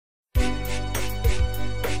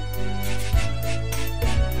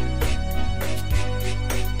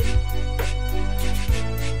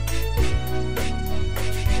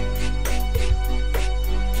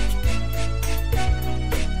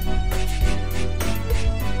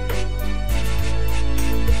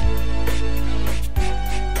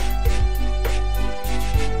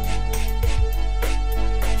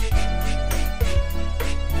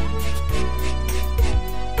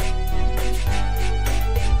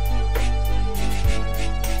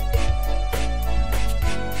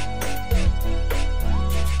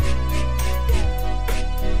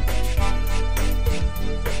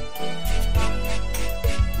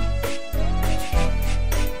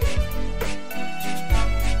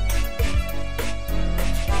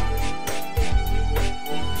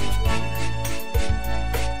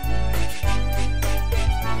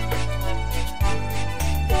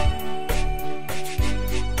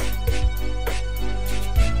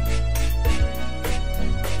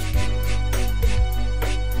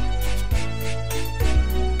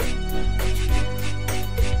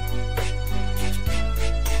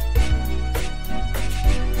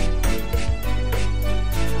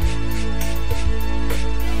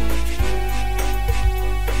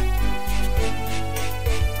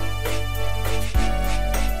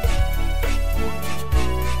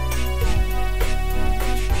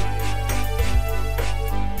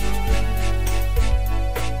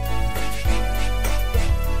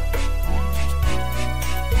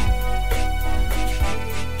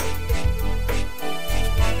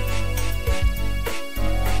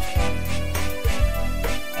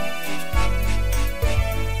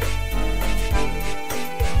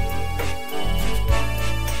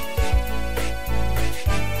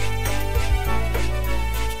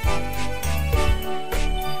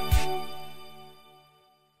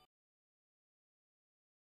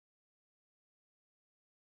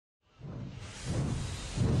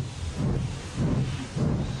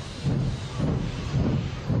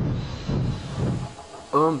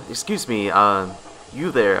Excuse me,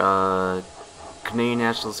 you there, Canadian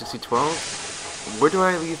National 6012? Where do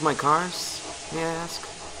I leave my cars, may I ask?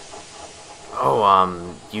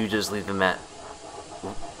 Oh, you just leave them at...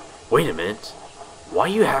 Wait a minute. Why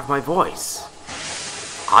you have my voice?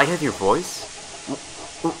 I have your voice?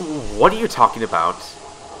 What are you talking about?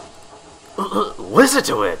 Listen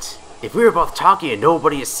to it! If we were both talking and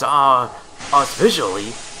nobody saw us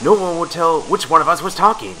visually, no one would tell which one of us was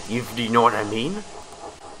talking. Do you know what I mean?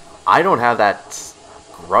 I don't have that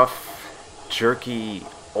gruff, jerky,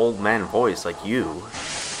 old man voice like you.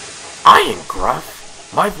 I ain't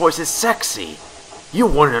gruff. My voice is sexy. You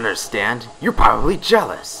wouldn't understand. You're probably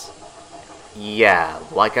jealous. Yeah,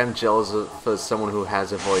 like I'm jealous of someone who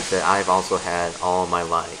has a voice that I've also had all my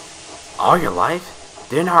life. All your life?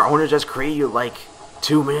 Didn't our owner just create you like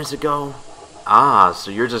 2 minutes ago? Ah,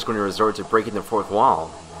 so you're just going to resort to breaking the fourth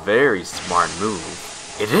wall. Very smart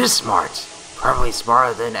move. It is smart. Probably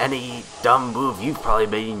smarter than any dumb move you've probably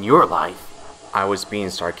made in your life. I was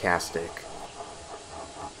being sarcastic.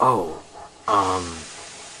 Oh,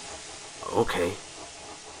 okay.